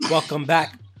Welcome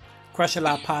back, Crush a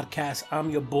Lot Podcast. I'm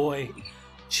your boy,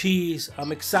 Cheese.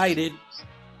 I'm excited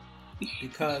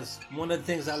because one of the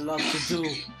things I love to do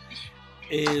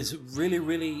is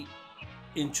really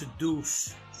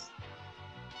introduce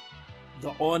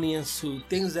the audience to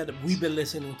things that we've been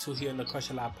listening to here in the Crush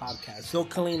a Lot Podcast. So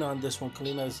Kalina on this one.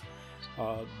 Kalina's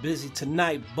busy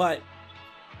tonight, but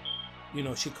you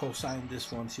know, she co-signed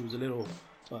this one. She was a little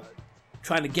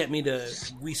trying to get me to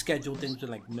reschedule things. But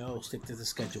like, no, stick to the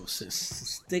schedule, sis.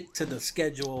 Stick to the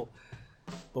schedule.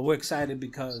 But we're excited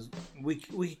because we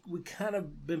kind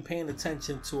of been paying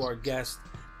attention to our guest,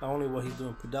 not only what he's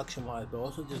doing production wise, but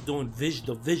also just doing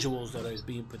the visuals that are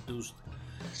being produced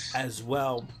as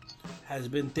well. Has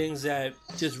been things that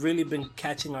just really been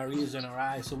catching our ears and our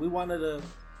eyes. So we wanted to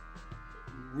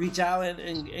reach out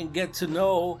and get to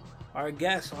know our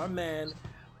guest, our man,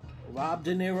 Robert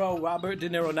De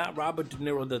Niro, not Robert De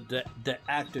Niro, the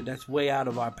actor. That's way out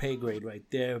of our pay grade right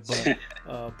there. But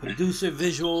producer,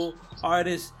 visual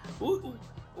artist.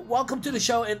 Welcome to the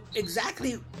show. And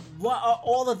exactly what are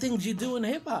all the things you do in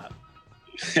hip hop?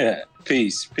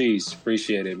 Peace.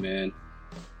 Appreciate it, man.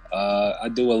 I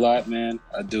do a lot, man.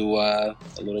 I do a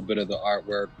little bit of the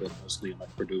artwork, but mostly I'm a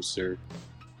producer.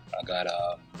 I got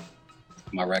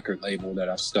my record label that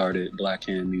I started, Black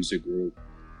Hand Music Group.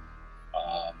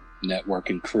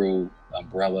 Networking crew,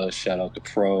 Umbrella, shout out to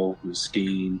Pro,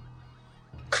 Muskeen,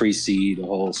 Creasy, the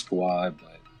whole squad.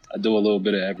 But I do a little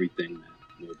bit of everything, man.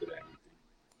 A little bit of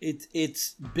everything.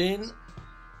 It's been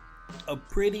a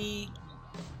pretty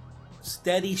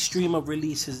steady stream of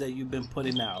releases that you've been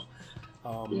putting out.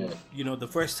 You know, the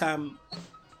first time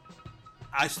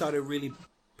I started really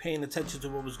paying attention to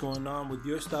what was going on with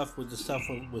your stuff was the stuff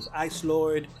with Ice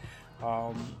Lord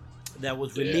that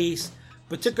was released.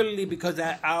 Particularly because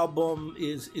that album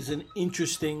is an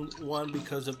interesting one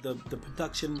because of the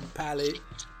production palette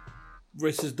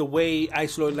versus the way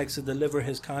Ice Lord likes to deliver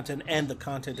his content, and the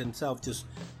content itself just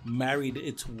married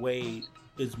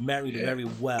very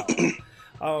well.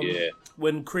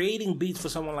 When creating beats for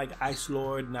someone like Ice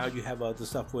Lord, now you have the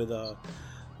stuff with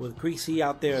Creasy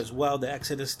out there as well, the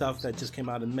Exodus stuff that just came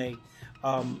out in May.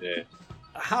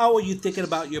 How are you thinking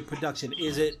about your production?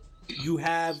 Is it you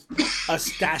have a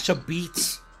stash of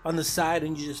beats on the side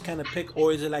and you just kind of pick,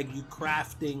 or is it like you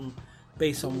crafting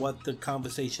based on what the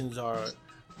conversations are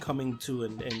coming to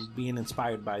and being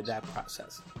inspired by that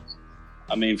process?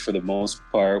 I mean, for the most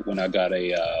part, when I got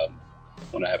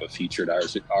when I have a featured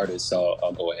artist,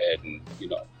 I'll go ahead and, you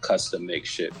know, custom make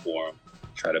shit for them,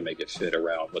 try to make it fit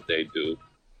around what they do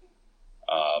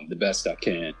the best I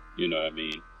can, you know what I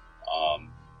mean?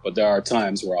 But there are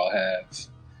times where I'll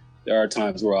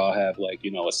have like,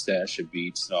 you know, a stash of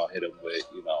beats and I'll hit them with,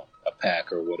 you know, a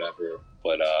pack or whatever.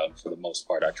 But for the most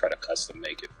part, I try to custom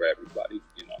make it for everybody,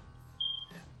 you know.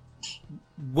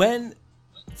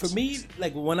 For me,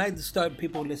 like when I start,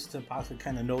 people listen to possibly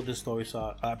kind of know this story,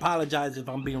 so I apologize if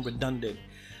I'm being redundant.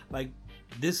 Like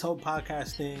this whole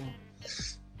podcast thing,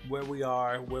 where we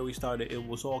started, it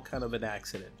was all kind of an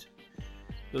accident.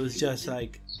 It was just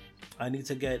like, I need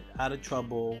to get out of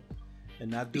trouble and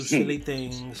not do silly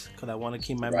things because I want to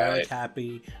keep my marriage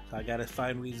happy. So I got to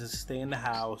find reasons to stay in the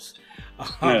house.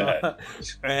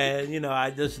 And, you know, I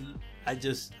just,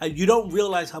 you don't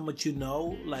realize how much you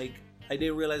know. Like, I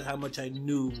didn't realize how much I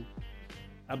knew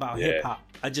about hip hop.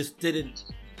 I just didn't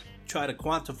try to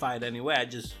quantify it anyway. I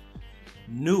just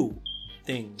knew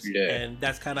things. And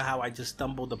that's kind of how I just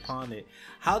stumbled upon it.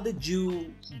 How did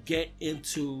you get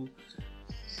into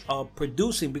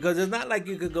producing? Because it's not like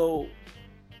you could go...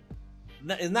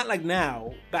 It's not like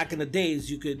now. Back in the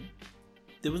days,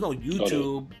 there was no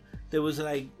YouTube. There was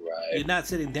like you're not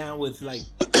sitting down with like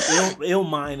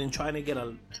Illmind and trying to get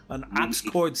an aux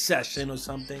chord session or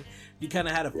something. You kind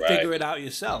of had to figure it out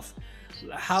yourself.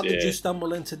 How did you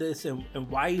stumble into this, and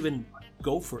why even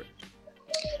go for it?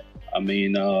 I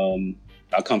mean, I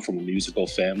come from a musical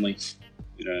family.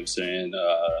 You know what I'm saying?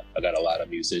 I got a lot of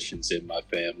musicians in my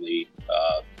family,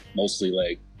 mostly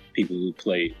like people who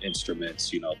play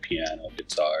instruments, you know, piano,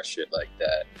 guitar, shit like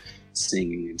that,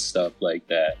 singing and stuff like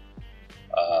that.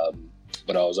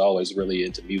 But I was always really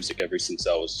into music ever since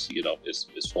I was, you know, as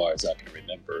far as I can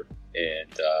remember.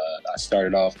 And I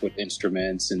started off with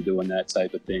instruments and doing that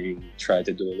type of thing. Tried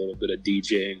to do a little bit of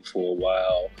DJing for a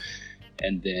while.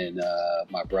 And then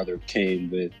my brother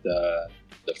came with the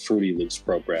Fruity Loops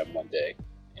program one day.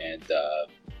 And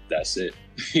that's it.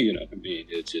 You know what I mean?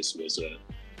 It just was a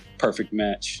perfect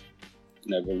match.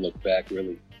 Never looked back,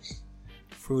 really.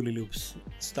 Fruity Loops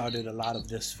started a lot of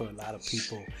this for a lot of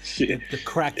people. The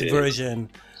cracked version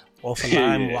off of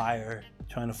LimeWire,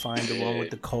 trying to find the one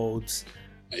with the codes.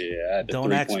 Yeah, I had the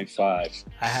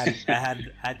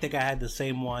 3.5. I think I had the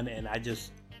same one, and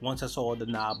once I saw all the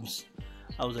knobs,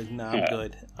 I was like, nah,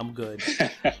 I'm good.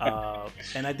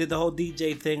 And I did the whole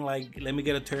DJ thing, like, let me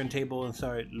get a turntable and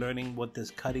start learning what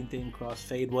this cutting thing,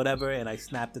 crossfade, whatever. And I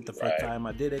snapped it the first time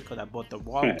I did it because I bought the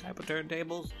wrong type of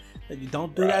turntables. And you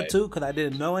don't do that too, because I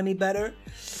didn't know any better.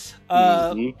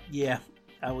 Yeah,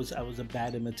 I was a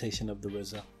bad imitation of the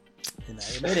RZA, and I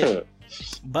admit it.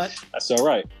 But that's all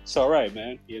right. It's all right,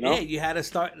 man. You know. Yeah, you had to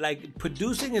start, like,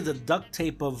 producing is a duct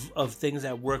tape of things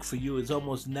that work for you. It's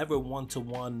almost never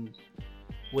 1-to-1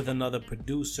 with another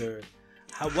producer.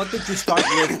 What did you start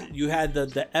with? You had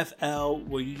the FL.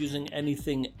 Were you using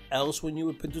anything else when you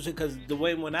were producing? Because the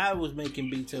way when I was making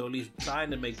beats, or at least trying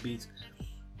to make beats,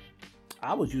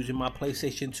 I was using my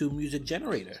PlayStation 2 music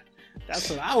generator. That's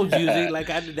what I was using. Like,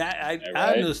 I did that.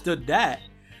 I understood that.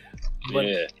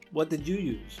 But what did you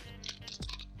use?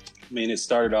 I mean, it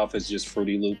started off as just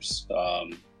Fruity Loops.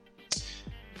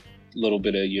 Little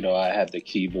bit of, I had the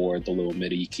keyboard, the little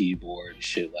MIDI keyboard,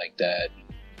 shit like that.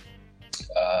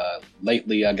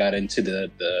 Lately, I got into the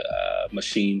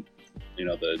machine,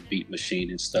 the beat machine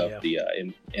and stuff, the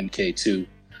MK2.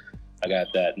 I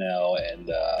got that now,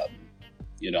 and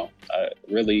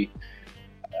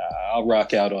I'll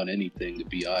rock out on anything, to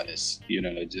be honest.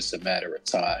 It's just a matter of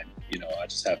time. I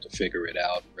just have to figure it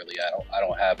out. Really, I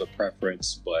don't have a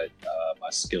preference, but my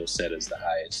skill set is the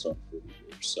highest on Fruity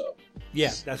Loops. So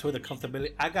yeah, that's where the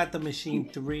comfortability. I got the Machine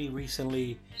 3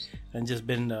 recently, and just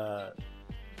been.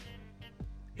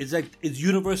 It's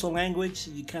universal language.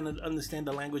 You kind of understand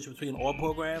the language between all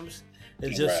programs.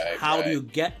 It's just how do you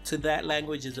get to that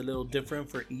language is a little different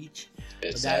for each.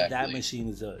 Exactly. That machine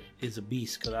is a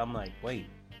beast, because I'm like, wait,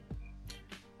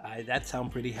 that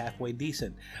sounds pretty halfway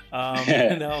decent.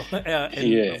 And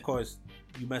of course,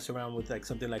 you mess around with like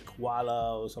something like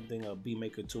Koala or something, a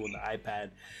Beatmaker 2 on the iPad,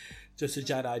 just to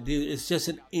try to idea. It's just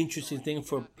an interesting thing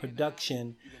for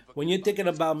production. When you're thinking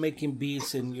about making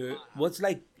beats, and what's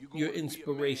like your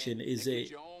inspiration?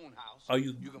 Are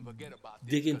you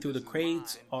digging through the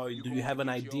crates, or do you have an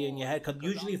idea in your head? Because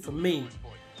usually for me,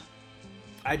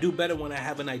 I do better when I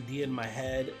have an idea in my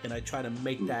head and I try to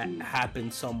make that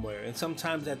happen somewhere. And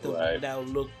sometimes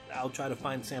I'll try to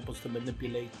find samples to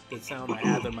manipulate the sound I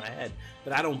have in my head,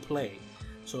 but I don't play.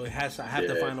 So I have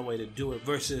to find a way to do it,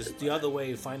 versus the other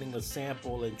way, finding a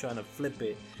sample and trying to flip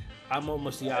it. I'm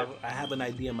almost I have an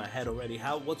idea in my head already.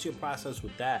 What's your process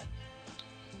with that?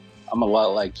 I'm a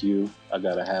lot like you. I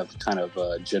gotta have kind of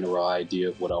a general idea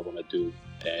of what I want to do,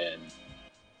 and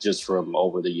just from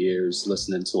over the years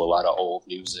listening to a lot of old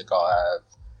music, I'll have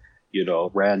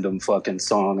random fucking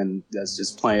song and that's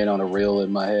just playing on a reel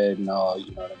in my head, and I'll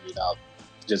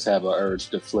just have an urge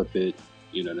to flip it,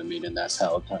 and that's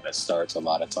how it kind of starts a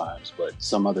lot of times. But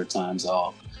some other times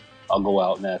I'll go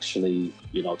out and actually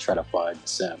try to find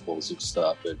samples and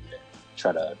stuff and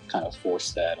try to kind of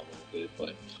force that a little bit,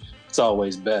 but it's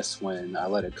always best when I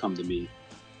let it come to me.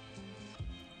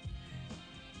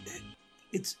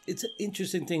 It's an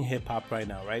interesting thing, hip hop right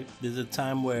now, right? There's a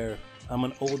time where I'm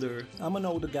an older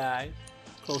guy,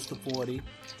 close to 40.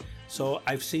 So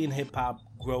I've seen hip hop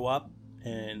grow up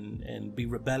and be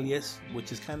rebellious,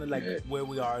 which is kind of like where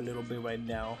we are a little bit right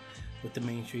now with the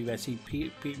mainstream. I see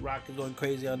Pete Rock is going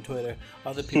crazy on Twitter,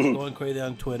 other people going crazy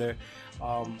on Twitter,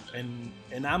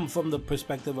 and I'm from the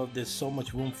perspective of there's so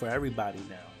much room for everybody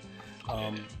now.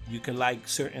 You can like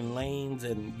certain lanes,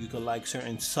 and you can like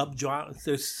certain subgenres.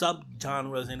 There's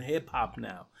subgenres in hip hop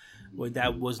now, where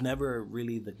that was never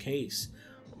really the case.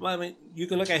 Well, I mean, you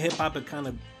can look at hip hop and kind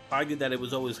of argue that it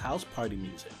was always house party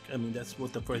music. I mean, that's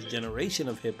what the first generation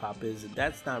of hip hop is. And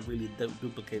that's not really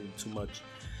duplicated too much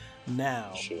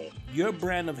now. Sure. Your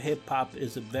brand of hip hop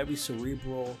is a very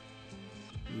cerebral,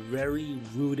 very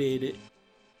rooted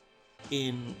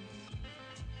in.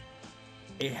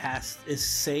 Is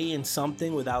saying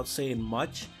something without saying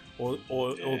much, or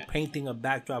painting a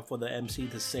backdrop for the MC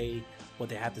to say what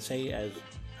they have to say, as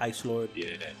Ice Lord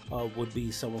would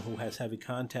be someone who has heavy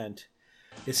content.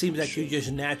 It seems like you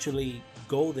just naturally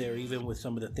go there, even with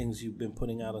some of the things you've been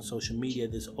putting out on social media.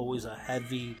 There's always a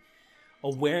heavy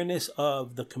awareness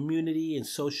of the community and the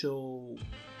social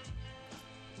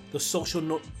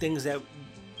things that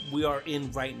we are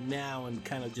in right now, and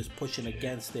kind of just pushing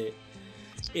against it.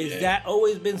 Is that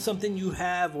always been something you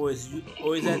have, or is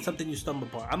that something you stumble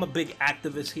upon? I'm a big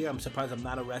activist here. I'm surprised I'm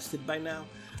not arrested by now.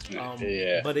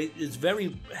 But it's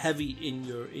very heavy in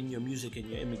your music and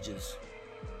your images.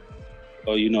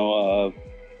 Oh,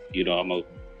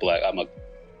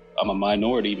 I'm a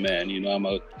minority man. I'm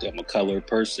a colored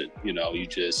person.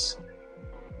 It's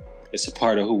a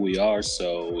part of who we are,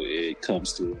 so it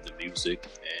comes through the music,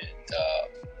 and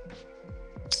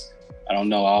I don't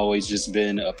know. I always just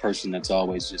been a person that's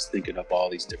always just thinking up all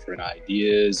these different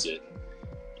ideas. And,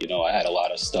 you know, I had a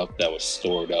lot of stuff that was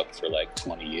stored up for like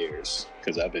 20 years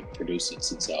because I've been producing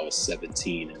since I was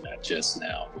 17 and not just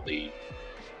now. Really,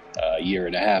 a year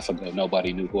and a half ago,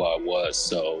 nobody knew who I was.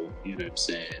 So, you know what I'm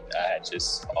saying? I had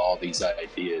just all these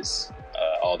ideas,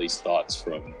 all these thoughts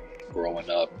from growing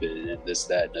up and this,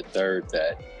 that, and the third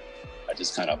that I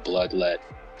just kind of bloodlet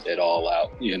it all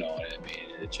out. You know what I mean?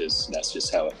 That's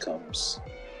just how it comes.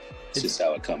 It's just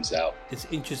how it comes out. It's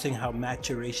interesting how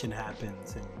maturation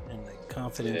happens and like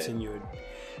confidence in your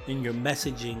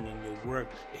messaging and your work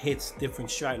hits different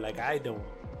stride. Like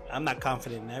I'm not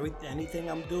confident in anything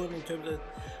I'm doing in terms of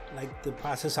like the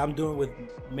process I'm doing with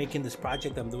making this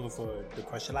project I'm doing for the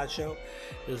Crush a Lot show.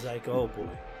 It's like, oh boy,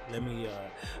 let me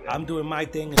I'm doing my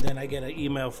thing, and then I get an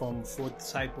email from Fourth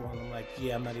Disciple and I'm like,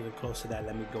 yeah, I'm not even close to that,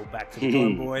 let me go back to the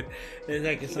drawing board. It's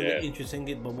like it's something interesting,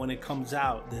 but when it comes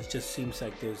out, there just seems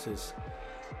like there's this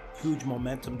huge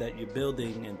momentum that you're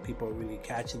building and people are really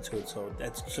catching to it. So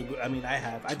that's so good. I mean,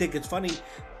 I think it's funny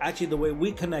actually the way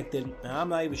we connected, and I'm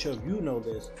not even sure if you know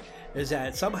this, is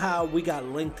that somehow we got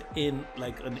linked in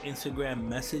like an Instagram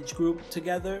message group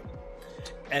together.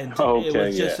 And it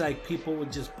was just like people would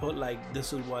just put like,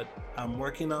 this is what I'm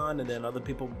working on, and then other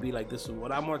people would be like, this is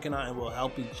what I'm working on, and we'll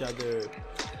help each other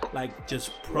like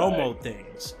just promote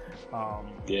things.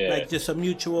 Like just a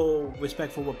mutual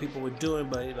respect for what people were doing,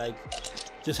 but like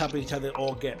just helping each other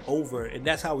all get over. And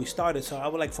that's how we started. So I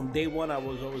was like, from day one, I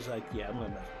was always like, yeah, I'm gonna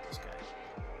mess with this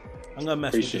guy. I'm gonna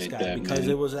mess with this guy because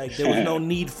it was like there was no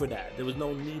need for that. There was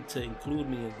no need to include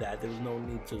me in that. There was no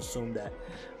need to assume that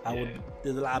I would.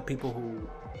 There's a lot of people who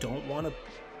don't want to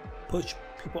push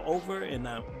people over, and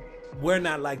we're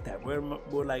not like that. We're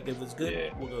like, if it's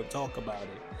good, we're gonna talk about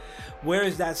it. Where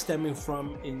is that stemming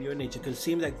from in your nature? Because it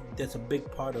seems like that's a big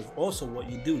part of also what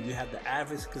you do. You have the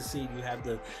advocacy, you have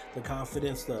the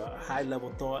confidence, the high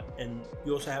level thought, and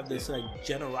you also have this like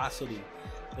generosity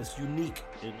that's unique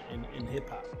in hip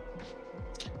hop.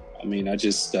 I mean, I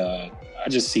just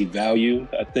see value,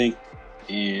 I think,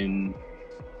 in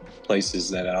places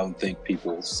that I don't think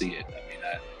people see it. I mean,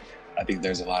 I think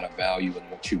there's a lot of value in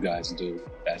what you guys do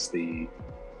as the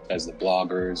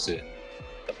bloggers and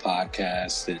the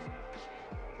podcast, and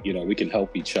you know, we can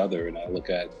help each other. And I look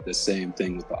at the same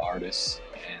thing with the artists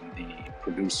and the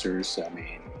producers. I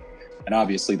mean, and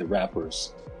obviously the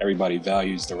rappers. Everybody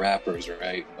values the rappers,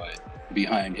 right? But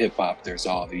behind hip hop, there's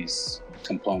all these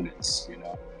components, you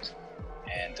know.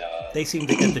 And they seem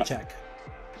to get the check.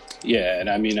 Yeah, and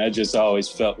I mean, I just always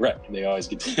felt they always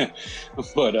get that.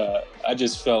 But I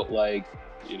just felt like,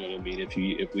 you know what I mean,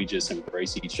 if we just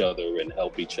embrace each other and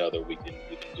help each other, we can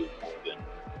do more than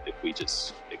if we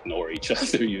just ignore each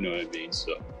other, you know what I mean?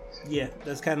 So yeah,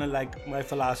 that's kind of like my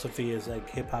philosophy is like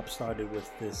hip hop started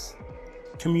with this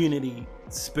community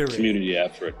spirit, community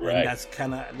effort, right?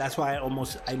 And that's why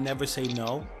I never say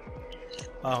no.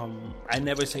 I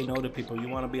never say no to people. You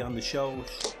want to be on the show?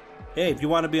 Hey, if you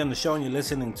want to be on the show and you're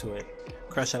listening to it,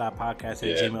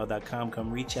 crushaloutpodcast@gmail.com.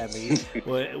 Come reach at me.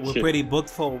 We're pretty booked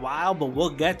for a while, but we'll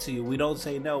get to you. We don't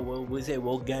say no. We say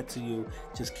we'll get to you.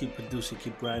 Just keep producing,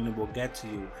 keep grinding. We'll get to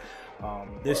you.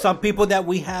 There's some people that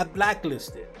we have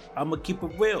blacklisted. I'm gonna keep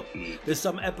it real. There's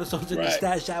some episodes in the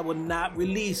stash I will not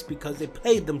release because they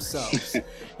played themselves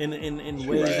in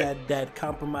ways that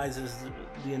compromises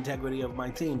the integrity of my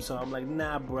team. So I'm like,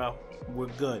 nah, bro, we're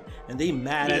good. And they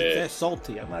mad, they're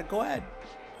salty. I'm like, go ahead.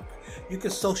 You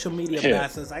can social media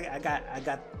blast us. I got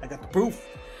the proof.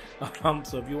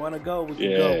 So if you want to go, we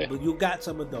can go. But you got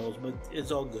some of those, but it's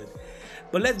all good.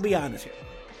 But let's be honest here.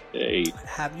 Hey.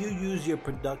 Have you used your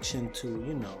production to,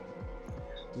 you know,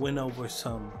 win over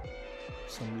some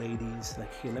ladies?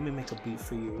 Like, here, let me make a beat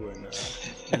for you, and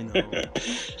you know,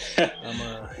 I'm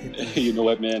gonna hit this. You know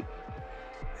what,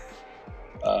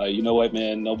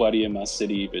 man? Nobody in my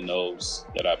city even knows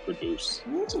that I produce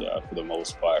for the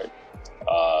most part.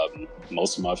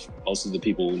 Most of the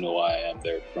people who know I am,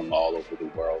 they're from all over the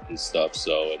world and stuff.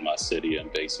 So in my city, I'm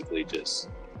basically just,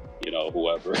 you know,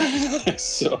 whoever.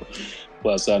 So,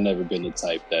 plus I've never been the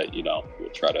type that, you know,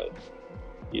 would try to,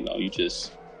 you know, you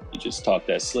just talk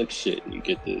that slick shit and you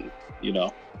get the, you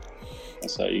know,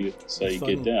 that's how you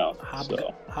get down.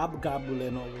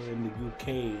 Hobgoblin over in the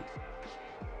UK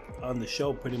on the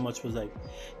show pretty much was like,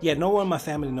 yeah, no one in my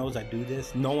family knows I do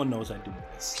this. No one knows I do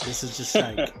this. This is just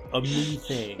like a me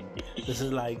thing. This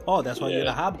is like, oh, that's why you're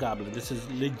the Hobgoblin. This is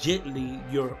legitly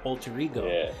your alter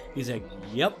ego. He's like,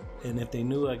 yep. And if they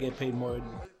knew I get paid more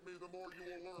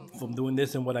from doing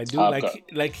this and what I do.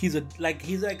 He's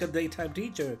like a daytime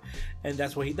teacher, and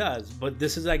that's what he does. But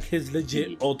this is like his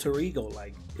legit alter ego.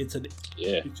 Like it's an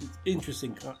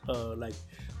interesting like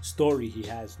story he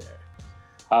has there.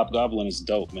 Hobgoblin is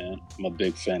dope, man. I'm a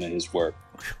big fan of his work.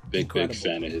 Big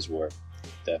fan of his work.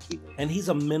 Definitely. And he's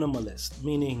a minimalist,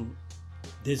 meaning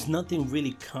there's nothing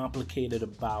really complicated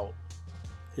about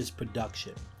his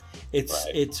production.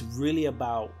 It's really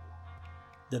about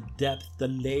the depth, the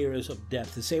layers of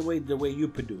depth. The same way the way you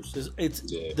produce.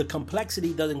 The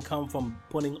complexity doesn't come from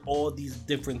putting all these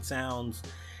different sounds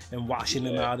and washing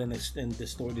them out and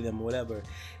distorting them or whatever.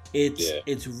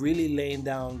 It's really laying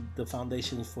down the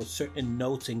foundations for certain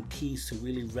notes and keys to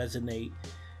really resonate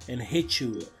and hit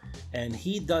you. And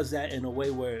he does that in a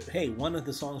way where, hey, one of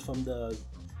the songs from the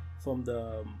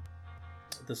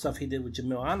stuff he did with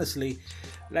Jamil, honestly,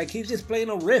 like he's just playing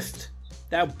a riff.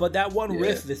 But that one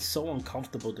riff is so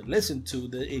uncomfortable to listen to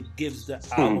that it gives the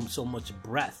album so much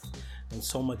breadth and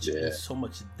so much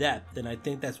depth. And I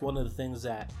think that's one of the things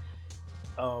that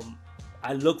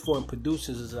I look for in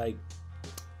producers is like,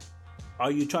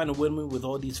 are you trying to win me with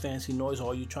all these fancy noise,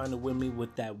 or are you trying to win me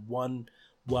with that one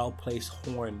well-placed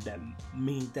horn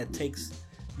that takes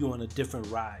you on a different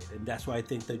ride? And that's why I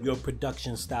think that your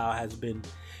production style has been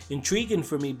intriguing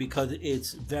for me, because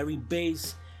it's very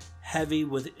bass heavy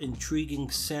with intriguing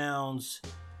sounds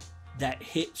that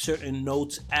hit certain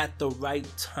notes at the right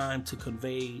time to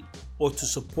convey or to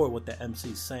support what the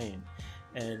MC's saying.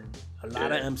 And a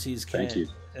lot of MCs can't,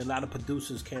 a lot of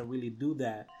producers can't really do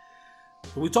that.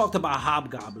 So we talked about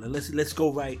Hobgoblin. Let's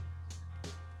go right.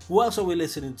 Who else are we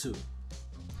listening to?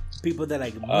 People that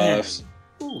like, man.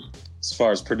 As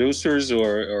far as producers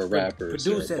or rappers?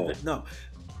 Producers, no.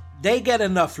 They get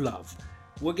enough love.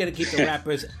 We're going to keep the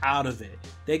rappers out of it.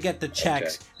 They get the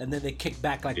checks, and then they kick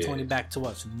back like Tony back to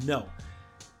us. No.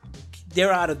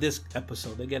 They're out of this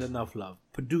episode. They get enough love.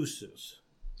 Producers.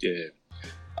 Yeah.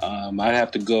 I'd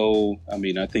have to go. I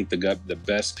mean, I think the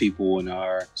best people in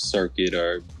our circuit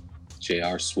are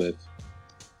J.R. Swift.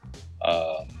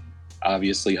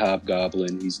 Obviously,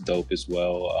 Hobgoblin. He's dope as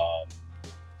well.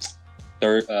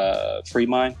 Free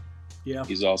Mind. Yeah.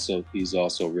 He's also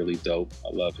really dope. I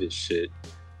love his shit.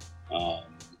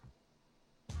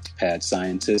 Pad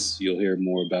Scientist, you'll hear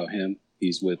more about him.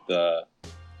 He's with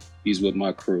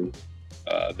my crew,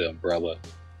 the Umbrella.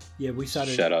 Yeah, we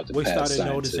started. Shout out to Pad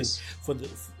Scientist. Noticing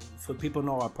for people to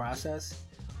know our process.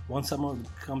 Once someone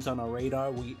comes on our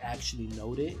radar, we actually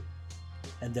note it,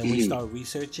 and then we start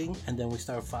researching, and then we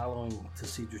start following to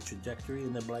see the trajectory,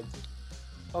 and then like,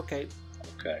 okay,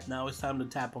 now it's time to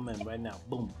tap them in right now.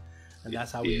 Boom. And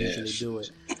that's how we usually do it.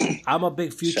 I'm a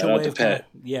big Future Wave fan.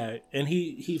 Yeah, and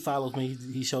he follows me.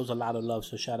 He shows a lot of love,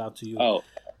 so shout out to you.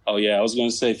 Oh yeah, I was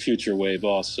going to say Future Wave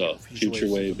also. Future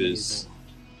Wave is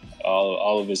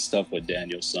all of his stuff with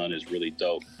Daniel Son is really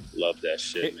dope. Love that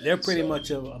shit. They're pretty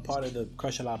much a part of the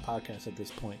Crush a Lot podcast at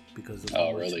this point because of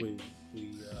how much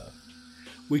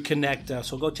we connect.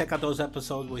 So go check out those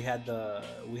episodes. We had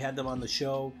them on the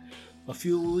show a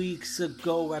few weeks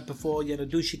ago, right before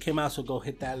Yanadushi came out, so go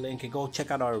hit that link and go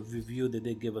check out our review. They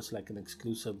did give us like an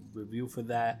exclusive review for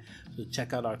that, so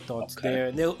check out our thoughts there.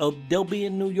 And they'll be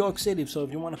in New York City, so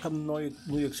if you want to come to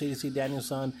New York City to see Daniel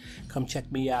Son, come check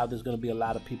me out. There's going to be a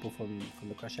lot of people from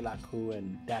the Crush a Lot crew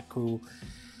and that crew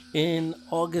in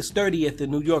August 30th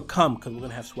in New York. Come, because we're going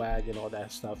to have swag and all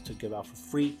that stuff to give out for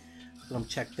free, so come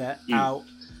check that out.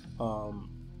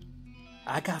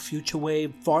 I got Future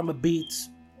Wave. Pharma Beats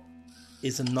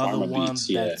is another one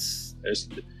that's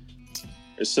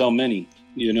there's so many,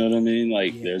 you know what I mean?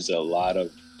 Like there's a lot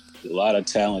of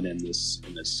talent in this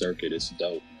circuit. It's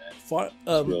dope, man.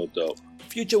 It's real dope.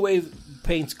 Future Wave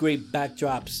paints great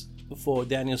backdrops for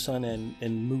Daniel Son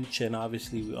and Mooch, and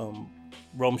obviously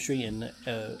Rome Street, and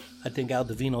I think Al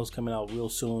Divino's coming out real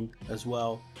soon as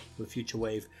well with Future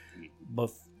Wave.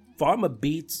 But Pharma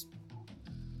Beats,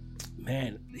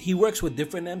 man, he works with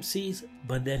different MCs,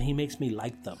 but then he makes me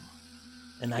like them.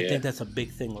 And I think that's a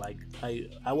big thing. Like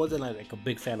I wasn't like a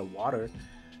big fan of Water,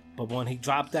 but when he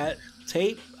dropped that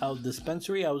tape of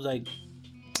Dispensary, I was like,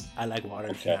 I like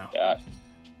Water now.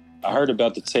 I heard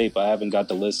about the tape. I haven't got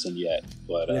to listen yet,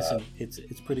 but listen, it's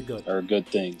pretty good. There are good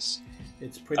things.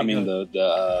 It's pretty. I mean,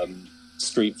 the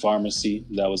Street Pharmacy,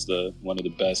 that was one of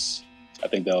the best. I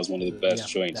think that was one of the best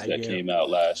joints that came out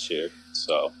last year.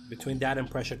 So between that and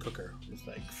Pressure Cooker, it's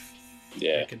like.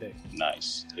 Yeah,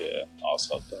 nice. Yeah,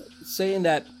 also dope. Saying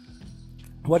that,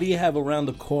 what do you have around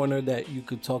the corner that you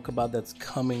could talk about that's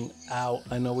coming out?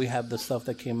 I know we have the stuff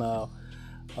that came out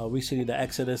recently. The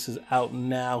Exodus is out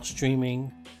now,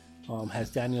 streaming. Has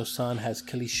Daniel Son, has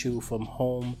Kelly Shu from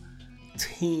Home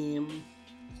Team.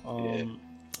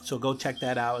 So go check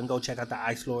that out, and go check out the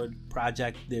Ice Lord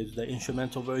project. There's the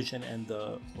instrumental version, and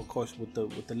of course with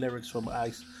the lyrics from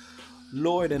Ice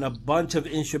Lord, and a bunch of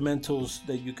instrumental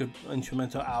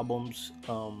albums,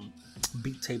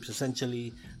 beat tapes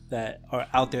essentially, that are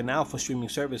out there now for streaming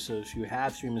services. If you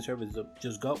have streaming services,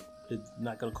 just go. It's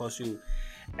not going to cost you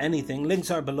anything.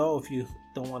 Links are below if you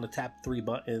don't want to tap 3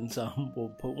 buttons.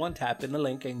 We'll put one tap in the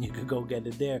link and you can go get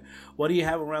it there. What do you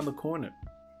have around the corner?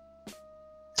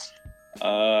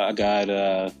 I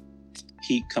got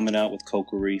Heat coming out with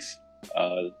Coca Reef.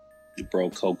 Your bro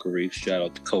Coca Reef. Shout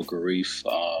out to Coca Reef.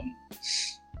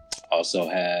 Also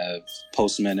have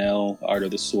Postman L, Art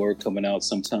of the Sword, coming out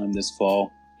sometime this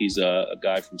fall. He's a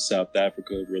guy from South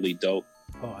Africa, really dope.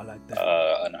 Oh, I like that.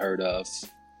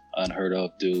 Unheard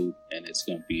of dude, and it's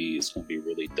gonna be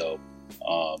really dope.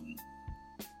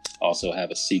 Also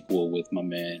have a sequel with my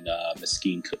man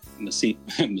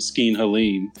Maskeen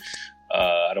Halim.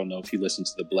 I don't know if you listened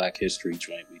to the Black History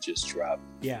joint we just dropped.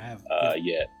 Yeah, I have.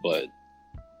 Yeah, but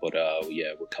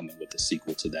we're coming with a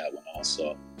sequel to that one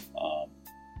also,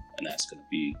 and that's gonna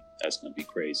be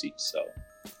crazy.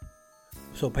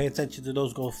 So pay attention to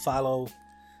those. Go follow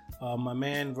my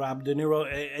man Rob De Niro.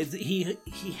 He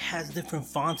has different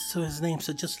fonts to his name,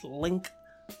 so just link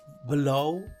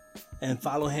below and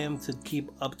follow him to keep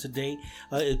up to date.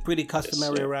 It's pretty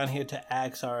customary around here to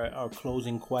ask our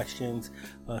closing questions.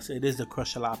 So it is the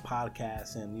Crush a Lot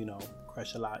podcast, and you know,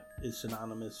 Crush a Lot is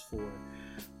synonymous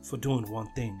for doing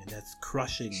one thing, and that's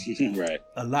crushing right.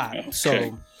 a lot. Okay.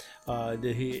 So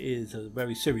here is a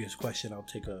very serious question. I'll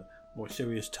take a more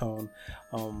serious tone.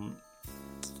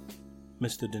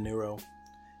 Mr. De Niro,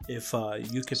 if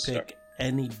you could pick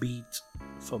any beat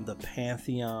from the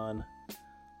pantheon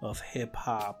of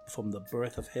hip-hop, from the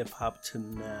birth of hip-hop to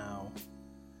now,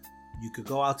 you could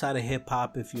go outside of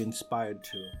hip-hop if you're inspired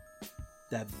to,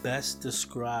 that best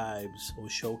describes or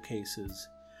showcases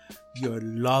your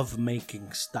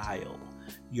love-making style,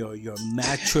 your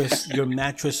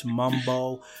mattress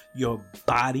mumbo, your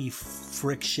body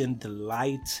friction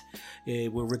delight.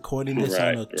 We're recording this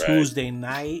on a Tuesday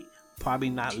night, probably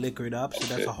not liquored up, so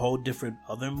that's a whole different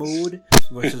other mood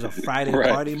versus a Friday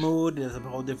party mood. There's a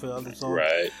whole different other song.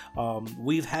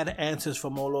 We've had answers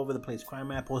from all over the place.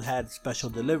 Crime Apple had Special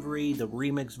Delivery, the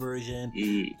remix version.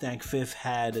 Thank Fifth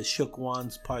had a Shook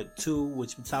Ones Part 2,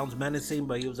 which sounds menacing,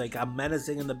 but he was like, I'm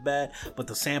menacing in the bed, but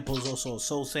the sample is also a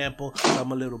soul sample, so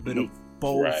I'm a little bit of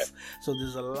both. So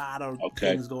there's a lot of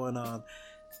things going on.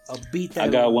 A beat that I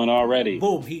got one already.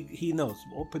 Boom, he knows.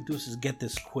 All producers get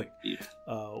this quick.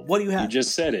 What do you have? You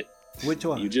just said it. Which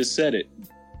one? You just said it.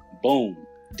 Boom.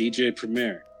 DJ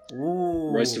Premier.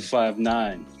 Ooh. Royce the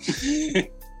 5'9".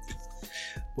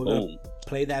 We're gonna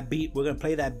play that beat. We're gonna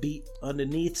play that beat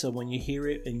underneath, so when you hear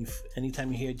it, and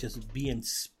anytime you hear it, just be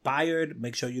inspired.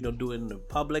 Make sure you don't do it in the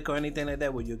public or anything like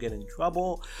that, where you'll get in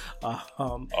trouble.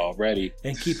 Already.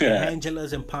 And keep your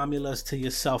Angelas and Pamulas to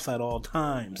yourself at all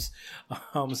times.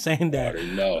 Saying that.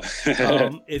 No.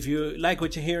 If you like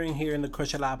what you're hearing here in the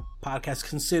Crush a Lot podcast,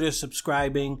 consider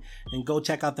subscribing and go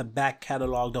check out the back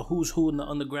catalog. The who's who in the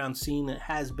underground scene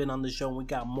has been on the show, and we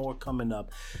got more coming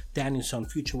up. Danielson,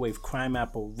 Future Wave, Crime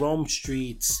Apple, Rome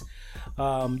Streets,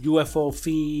 UFO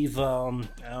Feeve. I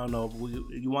don't know.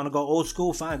 You want to go old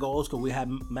school? Fine, go old school. We have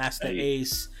Master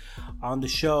Ace on the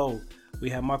show. We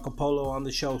have Marco Polo on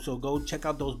the show. So go check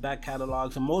out those back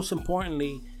catalogs, and most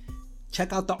importantly,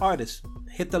 check out the artists.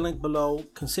 Hit the link below.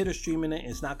 Consider streaming it.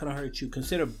 It's not going to hurt you.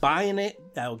 Consider buying it.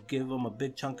 That'll give them a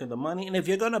big chunk of the money. And if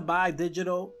you're going to buy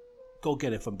digital, go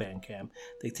get it from Bandcamp.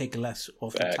 They take less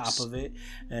off the top of it.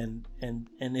 And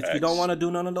if you don't want to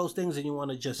do none of those things, and you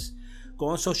want to just go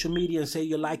on social media and say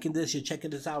you're liking this, you're checking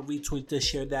this out, retweet this,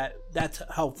 share that, that's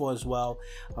helpful as well.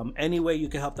 Any way you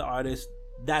can help the artist,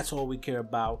 that's all we care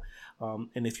about.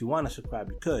 And if you want to subscribe,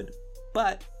 you could.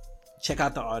 But check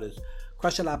out the artist.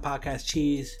 Crush a Lot podcast,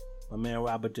 Cheese, my man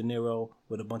Robert De Niro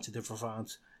with a bunch of different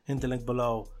fonts. Hit the link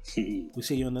below. We'll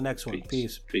see you in the next one.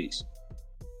 Peace.